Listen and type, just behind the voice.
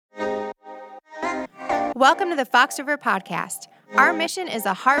Welcome to the Fox River Podcast. Our mission is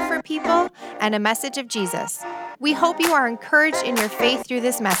a heart for people and a message of Jesus. We hope you are encouraged in your faith through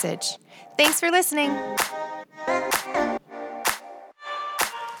this message. Thanks for listening. I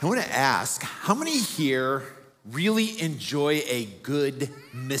want to ask, how many here really enjoy a good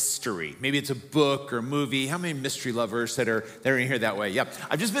mystery? Maybe it's a book or a movie. How many mystery lovers that are in here that way? Yep.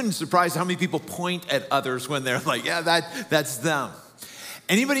 I've just been surprised how many people point at others when they're like, yeah, that's them.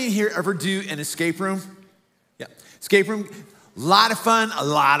 Anybody in here ever do an escape room? Yeah. Escape room, a lot of fun, a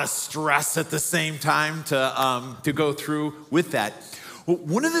lot of stress at the same time to go through with that. Well,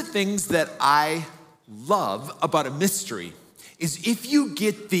 one of the things that I love about a mystery is if you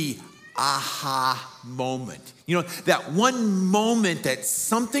get the aha moment. You know, that one moment that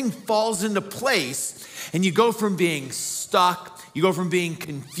something falls into place and you go from being stuck, you go from being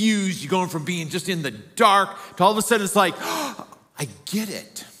confused, you go from being just in the dark to all of a sudden it's like, oh, I get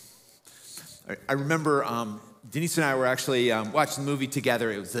it. I remember Denise and I were actually watching the movie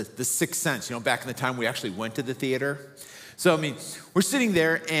together. It was The Sixth Sense. You know, back in the time we actually went to the theater. So, I mean, we're sitting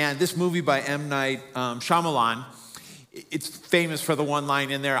there and this movie by M. Night Shyamalan, it's famous for the one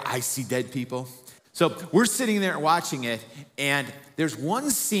line in there, I see dead people. So we're sitting there watching it, and there's one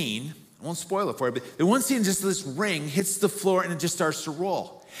scene, I won't spoil it for you, but the one scene, just this ring hits the floor and it just starts to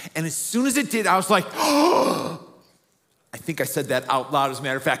roll. And as soon as it did, I was like, oh! I think I said that out loud, as a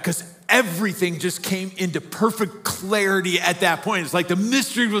matter of fact, because everything just came into perfect clarity at that point. It's like the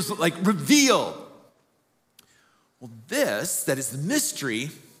mystery was like revealed. Well, this, that is the mystery,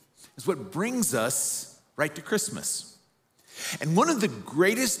 is what brings us right to Christmas. And one of the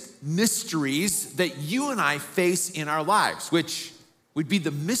greatest mysteries that you and I face in our lives, which would be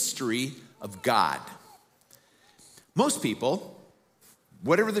the mystery of God. Most people,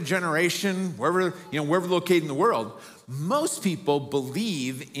 whatever the generation, wherever located in the world, most people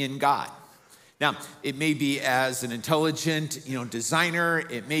believe in God. Now, it may be as an intelligent, designer.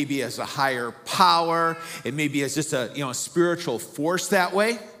 It may be as a higher power. It may be as just a spiritual force that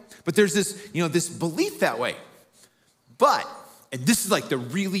way. But there's this, this belief that way. But, and this is like the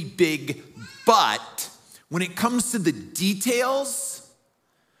really big but, when it comes to the details,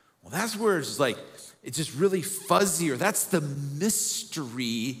 well, that's where it's like, it's just really fuzzy, or that's the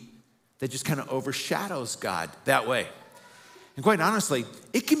mystery that just kind of overshadows God that way. And quite honestly,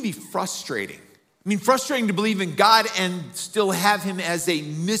 it can be frustrating. I mean, frustrating to believe in God and still have him as a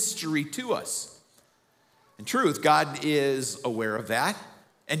mystery to us. In truth, God is aware of that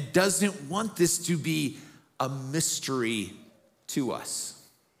and doesn't want this to be a mystery to us,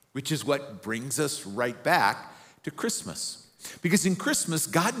 which is what brings us right back to Christmas. Because in Christmas,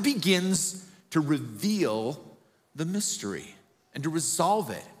 God begins to reveal the mystery and to resolve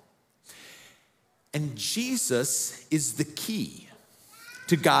it. And Jesus is the key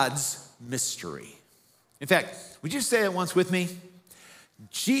to God's mystery. In fact, would you say it once with me?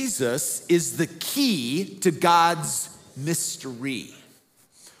 Jesus is the key to God's mystery.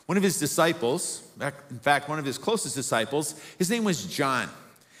 One of his disciples, in fact, one of his closest disciples, his name was John.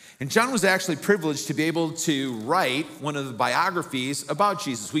 And John was actually privileged to be able to write one of the biographies about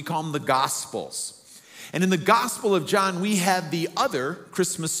Jesus. We call them the Gospels. And in the Gospel of John, we have the other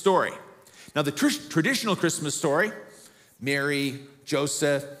Christmas story. Now, the traditional Christmas story, Mary,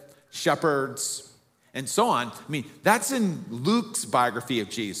 Joseph, shepherds, and so on, I mean, that's in Luke's biography of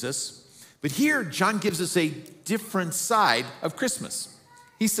Jesus. But here, John gives us a different side of Christmas.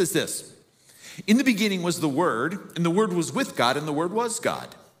 He says this, in the beginning was the Word, and the Word was with God, and the Word was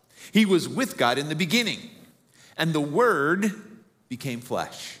God. He was with God in the beginning, and the Word became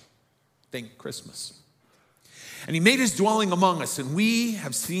flesh. Think Christmas. And he made his dwelling among us, and we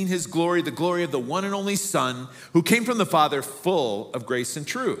have seen his glory, the glory of the one and only Son, who came from the Father, full of grace and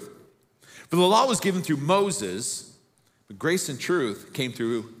truth. For the law was given through Moses, but grace and truth came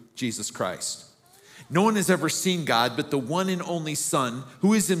through Jesus Christ. No one has ever seen God but the one and only Son,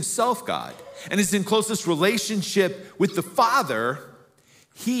 who is himself God, and is in closest relationship with the Father.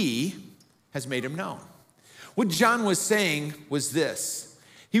 He has made him known. What John was saying was this.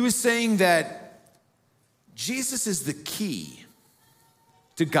 He was saying that Jesus is the key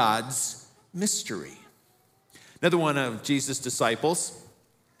to God's mystery. Another one of Jesus' disciples,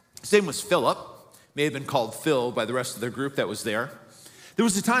 his name was Philip, may have been called Phil by the rest of the group that was there. There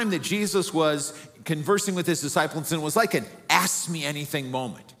was a time that Jesus was conversing with his disciples, and it was like an ask me anything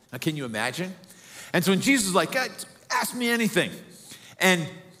moment. Now, can you imagine? And so when Jesus was like, ask me anything. And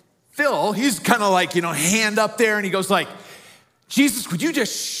Phil, he's kind of like, hand up there, and he goes like, Jesus, could you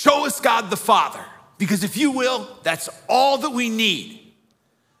just show us God the Father? Because if you will, that's all that we need.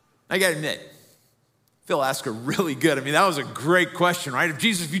 I got to admit, Phil asked her really good. I mean, that was a great question, right? If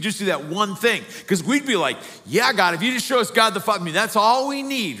you just do that one thing, because we'd be like, yeah, God, if you just show us God the Father, I mean, that's all we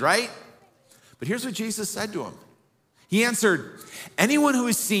need, right? But here's what Jesus said to him. He answered, anyone who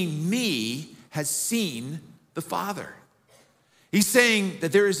has seen me has seen the Father. He's saying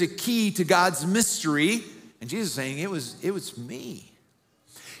that there is a key to God's mystery, and Jesus is saying it was me.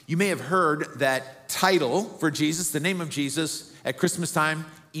 You may have heard that title for Jesus, the name of Jesus at Christmas time,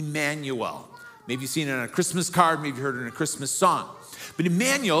 Emmanuel. Maybe you've seen it on a Christmas card, maybe you heard it in a Christmas song. But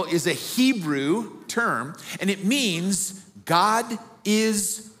Emmanuel is a Hebrew term, and it means God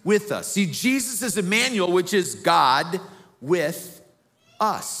is with us. See, Jesus is Emmanuel, which is God with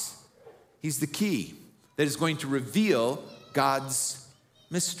us. He's the key that is going to reveal God's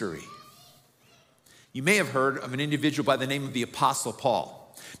mystery. You may have heard of an individual by the name of the Apostle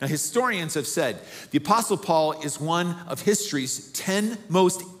Paul. Now, historians have said the Apostle Paul is one of history's 10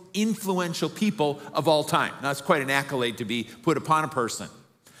 most influential people of all time. Now, that's quite an accolade to be put upon a person.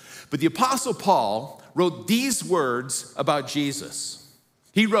 But the Apostle Paul wrote these words about Jesus.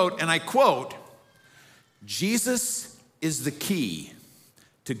 He wrote, and I quote, Jesus is the key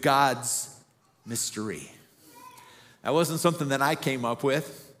to God's mystery. That wasn't something that I came up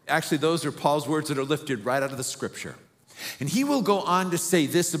with. Actually, those are Paul's words that are lifted right out of the scripture. And he will go on to say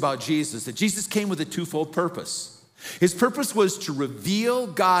this about Jesus, that Jesus came with a twofold purpose. His purpose was to reveal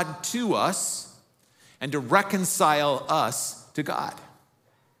God to us and to reconcile us to God.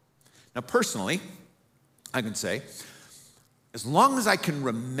 Now, personally, I can say, as long as I can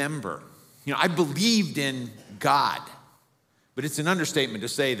remember, I believed in God, but it's an understatement to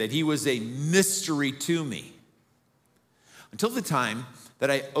say that he was a mystery to me until the time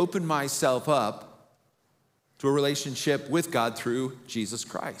that I opened myself up to a relationship with God through Jesus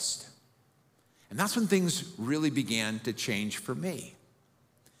Christ. And that's when things really began to change for me.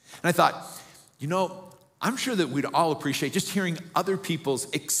 And I thought, I'm sure that we'd all appreciate just hearing other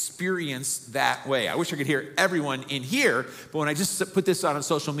people's experience that way. I wish I could hear everyone in here, but when I just put this out on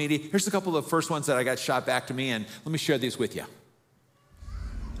social media, here's a couple of the first ones that I got shot back to me, and let me share these with you.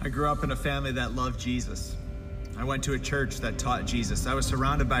 I grew up in a family that loved Jesus. I went to a church that taught Jesus. I was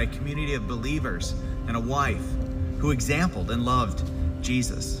surrounded by a community of believers and a wife who exemplified and loved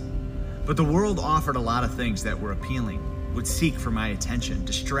Jesus. But the world offered a lot of things that were appealing, would seek for my attention,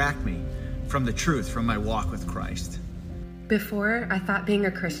 distract me from the truth, from my walk with Christ. Before, I thought being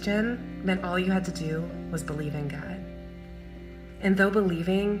a Christian meant all you had to do was believe in God. And though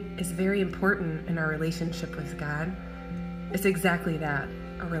believing is very important in our relationship with God, it's exactly that,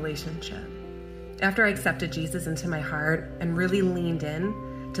 a relationship. After I accepted Jesus into my heart and really leaned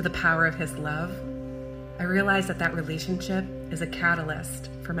in to the power of his love, I realized that relationship is a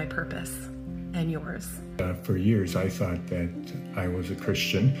catalyst for my purpose and yours. For years, I thought that I was a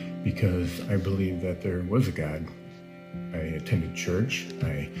Christian because I believed that there was a God. I attended church,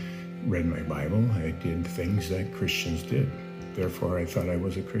 I read my Bible, I did things that Christians did. Therefore, I thought I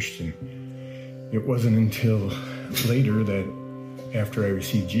was a Christian. It wasn't until later that after I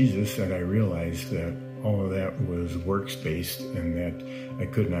received Jesus that I realized that all of that was works-based and that I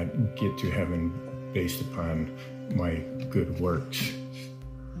could not get to heaven based upon my good works.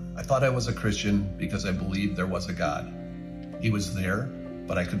 I thought I was a Christian because I believed there was a God. He was there,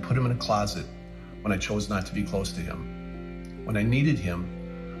 but I could put him in a closet when I chose not to be close to him. When I needed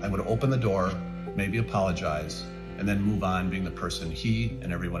him, I would open the door, maybe apologize, and then move on being the person he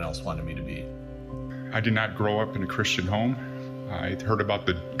and everyone else wanted me to be. I did not grow up in a Christian home. I heard about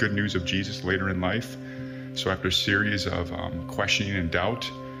the good news of Jesus later in life. So after a series of questioning and doubt,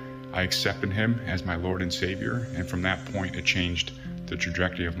 I accepted him as my Lord and Savior. And from that point, it changed the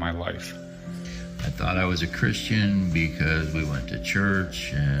trajectory of my life. I thought I was a Christian because we went to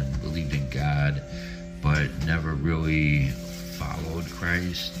church and believed in God, but never really followed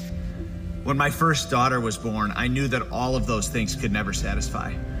Christ. When my first daughter was born, I knew that all of those things could never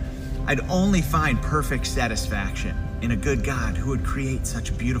satisfy. I'd only find perfect satisfaction in a good God who would create such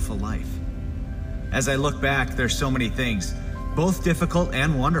a beautiful life. As I look back, there's so many things, both difficult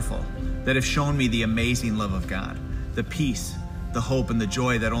and wonderful, that have shown me the amazing love of God, the peace, the hope, and the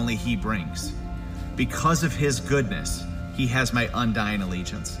joy that only he brings. Because of his goodness, he has my undying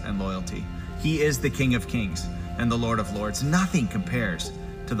allegiance and loyalty. He is the King of Kings and the Lord of Lords. Nothing compares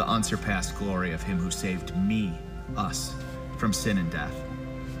to the unsurpassed glory of him who saved me, us, from sin and death.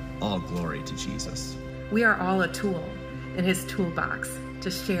 All glory to Jesus. We are all a tool in his toolbox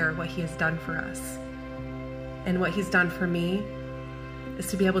to share what he has done for us. And what he's done for me is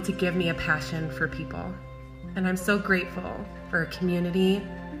to be able to give me a passion for people. And I'm so grateful for a community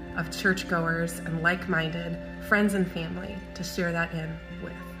of churchgoers and like-minded friends and family to share that in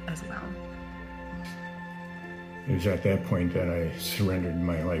with as well. It was at that point that I surrendered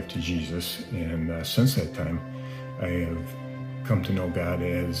my life to Jesus, and since that time, I have come to know God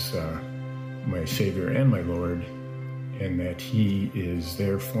as my Savior and my Lord, and that He is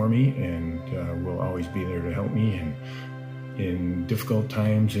there for me and will always be there to help me and in difficult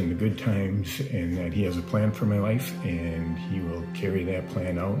times, in the good times, and that He has a plan for my life, and He will carry that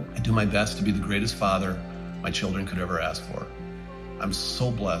plan out. I do my best to be the greatest father my children could ever ask for. I'm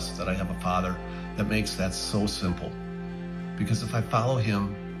so blessed that I have a father that makes that so simple. Because if I follow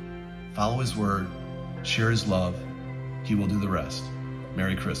Him, follow His word, share His love, He will do the rest.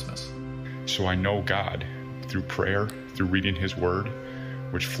 Merry Christmas. So I know God through prayer, through reading His word,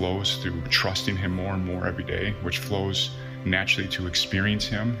 which flows through trusting Him more and more every day, which flows naturally to experience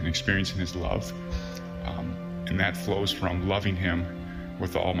Him and experiencing His love. And that flows from loving Him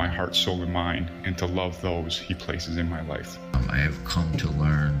with all my heart, soul, and mind, and to love those He places in my life. I have come to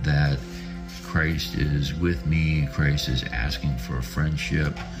learn that Christ is with me. Christ is asking for a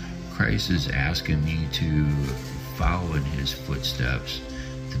friendship. Christ is asking me to follow in His footsteps,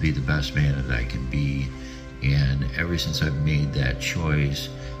 to be the best man that I can be. And ever since I've made that choice,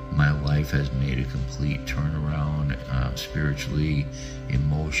 my life has made a complete turnaround, spiritually,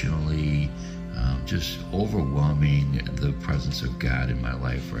 emotionally, just overwhelming the presence of God in my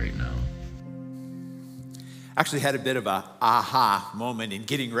life right now. Actually had a bit of a aha moment in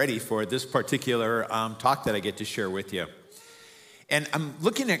getting ready for this particular talk that I get to share with you. And I'm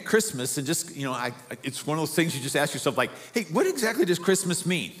looking at Christmas and just, it's one of those things you just ask yourself like, hey, what exactly does Christmas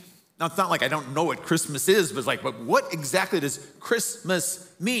mean? Now, it's not like I don't know what Christmas is, but it's like, but what exactly does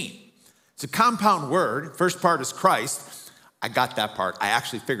Christmas mean? It's a compound word. First part is Christ. I got that part. I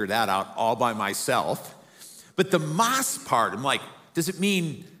actually figured that out all by myself. But the Mas part, I'm like, does it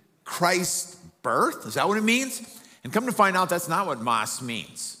mean Christ's birth? Is that what it means? And come to find out, that's not what Mas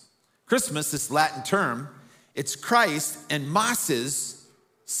means. Christmas, this Latin term, it's Christ, and Mas is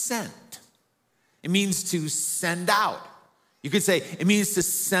sent. It means to send out. You could say it means to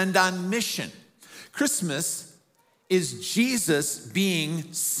send on mission. Christmas is Jesus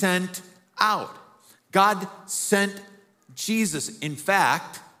being sent out. God sent Jesus. In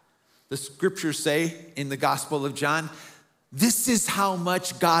fact, the scriptures say in the Gospel of John, this is how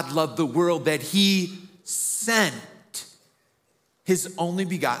much God loved the world that He sent His only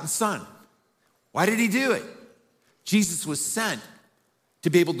begotten Son. Why did He do it? Jesus was sent to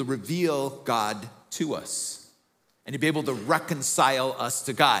be able to reveal God to us and to be able to reconcile us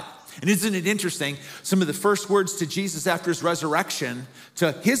to God. And isn't it interesting? Some of the first words to Jesus after His resurrection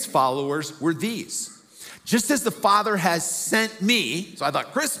to His followers were these. Just as the Father has sent me, so I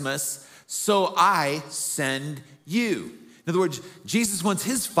thought Christmas, so I send you. In other words, Jesus wants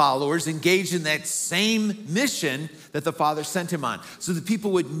His followers engaged in that same mission that the Father sent Him on, so that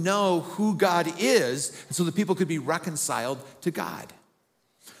people would know who God is, and so that people could be reconciled to God.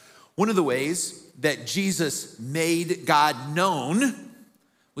 One of the ways that Jesus made God known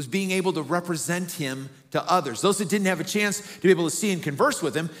was being able to represent Him to others. Those that didn't have a chance to be able to see and converse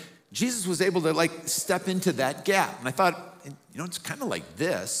with Him, Jesus was able to step into that gap. And I thought, it's kind of like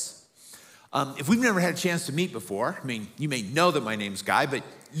this. If we've never had a chance to meet before, you may know that my name's Guy, but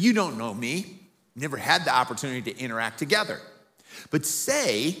you don't know me. Never had the opportunity to interact together. But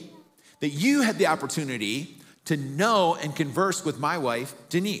say that you had the opportunity to know and converse with my wife,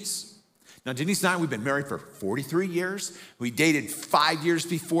 Denise. Now, Denise and I, we've been married for 43 years. We dated 5 years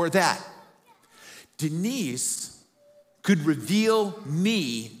before that. Denise could reveal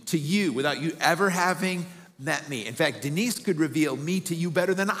me to you without you ever having met me. In fact, Denise could reveal me to you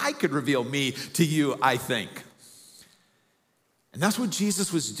better than I could reveal me to you, I think. And that's what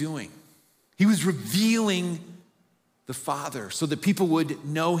Jesus was doing. He was revealing the Father so that people would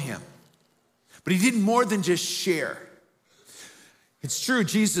know Him. But He did more than just share. It's true,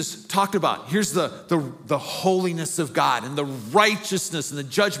 Jesus talked about, here's the holiness of God and the righteousness and the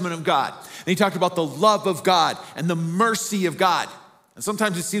judgment of God. And He talked about the love of God and the mercy of God. And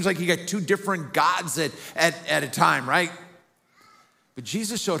sometimes it seems like you got two different gods at a time, right? But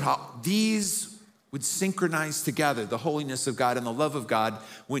Jesus showed how these would synchronize together, the holiness of God and the love of God,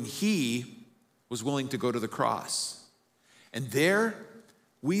 when He was willing to go to the cross. And there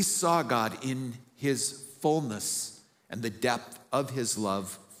we saw God in His fullness and the depth of His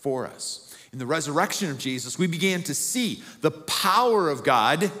love for us. In the resurrection of Jesus, we began to see the power of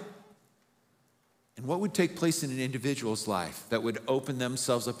God and what would take place in an individual's life that would open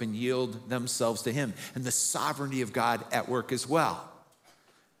themselves up and yield themselves to Him, and the sovereignty of God at work as well.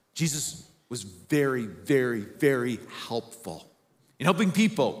 Jesus was very, very, very helpful in helping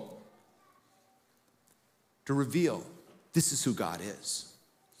people to reveal this is who God is.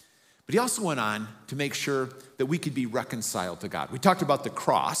 But he also went on to make sure that we could be reconciled to God. We talked about the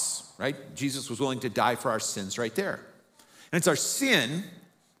cross, right? Jesus was willing to die for our sins right there. And it's our sin,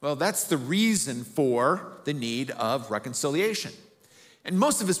 well, that's the reason for the need of reconciliation. And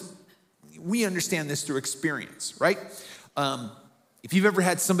most of us, we understand this through experience, right? If you've ever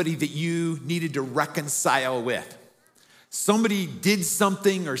had somebody that you needed to reconcile with, somebody did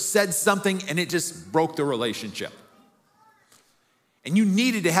something or said something and it just broke the relationship. And you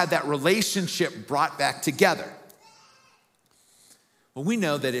needed to have that relationship brought back together. Well, we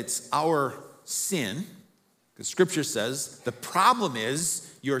know that it's our sin, because Scripture says the problem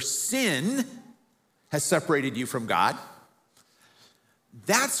is your sin has separated you from God.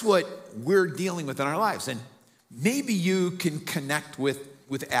 That's what we're dealing with in our lives. And maybe you can connect with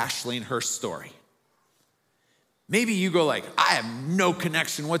Ashley and her story. Maybe you go like, I have no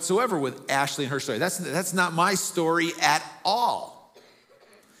connection whatsoever with Ashley and her story. That's not my story at all.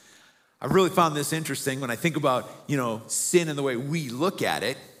 I really found this interesting when I think about, sin and the way we look at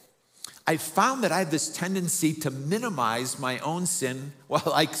it. I found that I have this tendency to minimize my own sin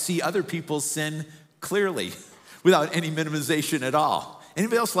while I see other people's sin clearly without any minimization at all.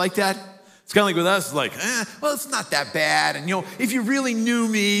 Anybody else like that? It's kind of like with us, like, well, it's not that bad. And, if you really knew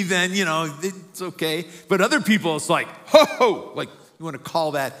me, then, it's okay. But other people, it's like, ho, like you want to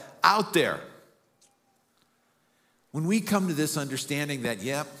call that out there. When we come to this understanding that,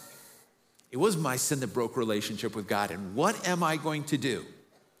 yep, it was my sin that broke relationship with God, and what am I going to do?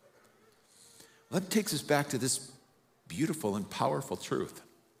 Well, that takes us back to this beautiful and powerful truth.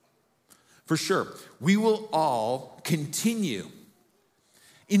 For sure, we will all continue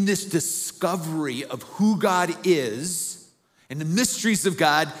in this discovery of who God is and the mysteries of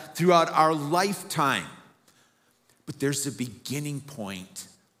God throughout our lifetime. But there's a beginning point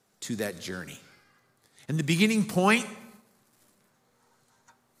to that journey. And the beginning point,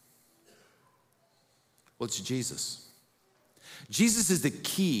 well, it's Jesus. Jesus is the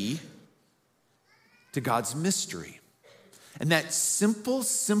key to God's mystery. And that simple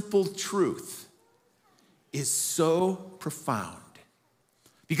truth is so profound.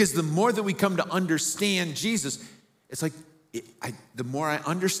 Because the more that we come to understand Jesus, it's like the more I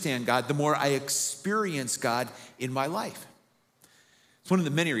understand God, the more I experience God in my life. It's one of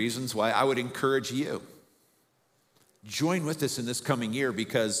the many reasons why I would encourage you. Join with us in this coming year,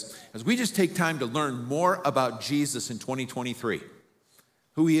 because as we just take time to learn more about Jesus in 2023,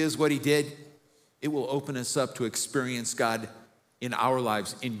 who he is, what he did, it will open us up to experience God in our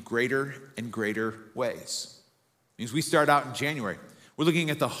lives in greater and greater ways. As we start out in January, we're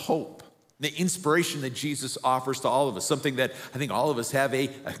looking at the hope, the inspiration that Jesus offers to all of us, something that I think all of us have a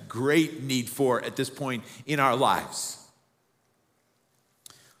great need for at this point in our lives.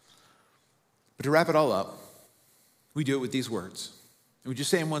 But to wrap it all up, we do it with these words. Would you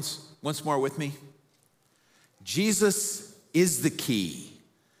say them once more with me? Jesus is the key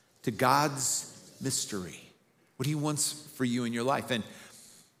to God's mystery, what he wants for you in your life. And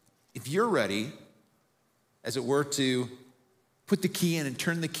if you're ready, as it were, to put the key in and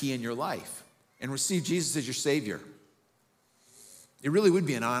turn the key in your life and receive Jesus as your Savior, it really would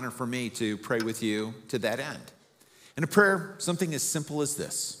be an honor for me to pray with you to that end. And a prayer, something as simple as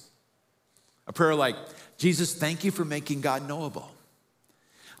this. A prayer like, Jesus, thank you for making God knowable.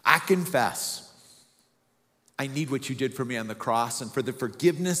 I confess I need what you did for me on the cross and for the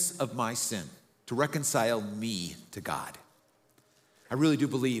forgiveness of my sin to reconcile me to God. I really do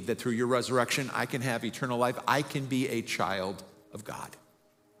believe that through your resurrection, I can have eternal life. I can be a child of God.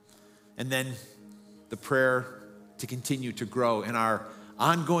 And then the prayer to continue to grow in our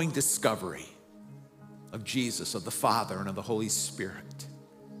ongoing discovery of Jesus, of the Father, and of the Holy Spirit.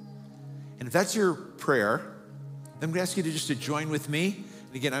 And if that's your prayer, then I'm going to ask you to join with me.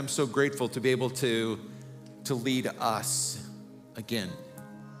 And again, I'm so grateful to be able to lead us again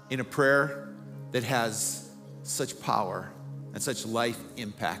in a prayer that has such power and such life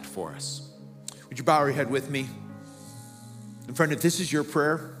impact for us. Would you bow your head with me? And friend, if this is your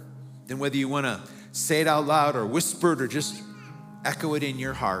prayer, then whether you want to say it out loud or whisper it or just echo it in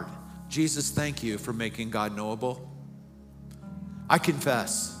your heart, Jesus, thank you for making God knowable. I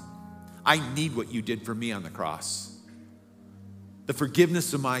confess I need what you did for me on the cross. The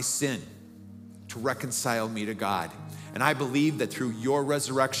forgiveness of my sin to reconcile me to God. And I believe that through your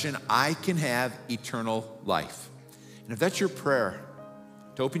resurrection, I can have eternal life. And if that's your prayer,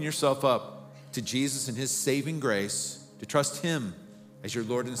 to open yourself up to Jesus and his saving grace, to trust him as your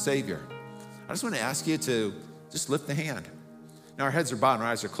Lord and Savior, I just want to ask you to just lift the hand. Now our heads are bowed and our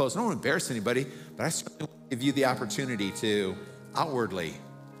eyes are closed. I don't want to embarrass anybody, but I certainly want to give you the opportunity to outwardly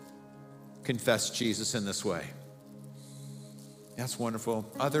confess Jesus in this way. That's wonderful.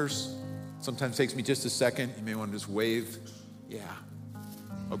 Others, sometimes takes me just a second. You may want to just wave. Yeah.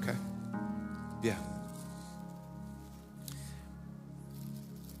 Okay. Yeah.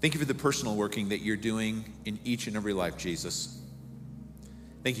 Thank you for the personal working that you're doing in each and every life, Jesus.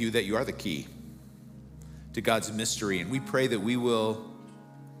 Thank you that you are the key to God's mystery. And we pray that we will,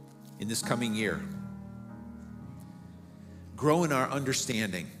 in this coming year, grow in our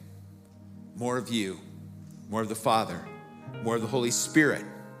understanding more of you, more of the Father, more of the Holy Spirit.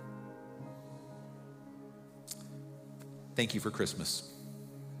 Thank you for Christmas.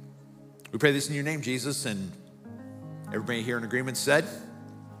 We pray this in your name, Jesus, and everybody here in agreement said,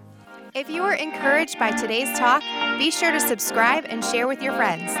 If you were encouraged by today's talk, be sure to subscribe and share with your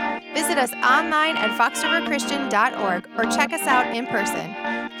friends. Visit us online at foxriverchristian.org or check us out in person.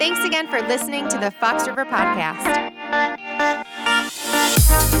 Thanks again for listening to the Fox River Podcast.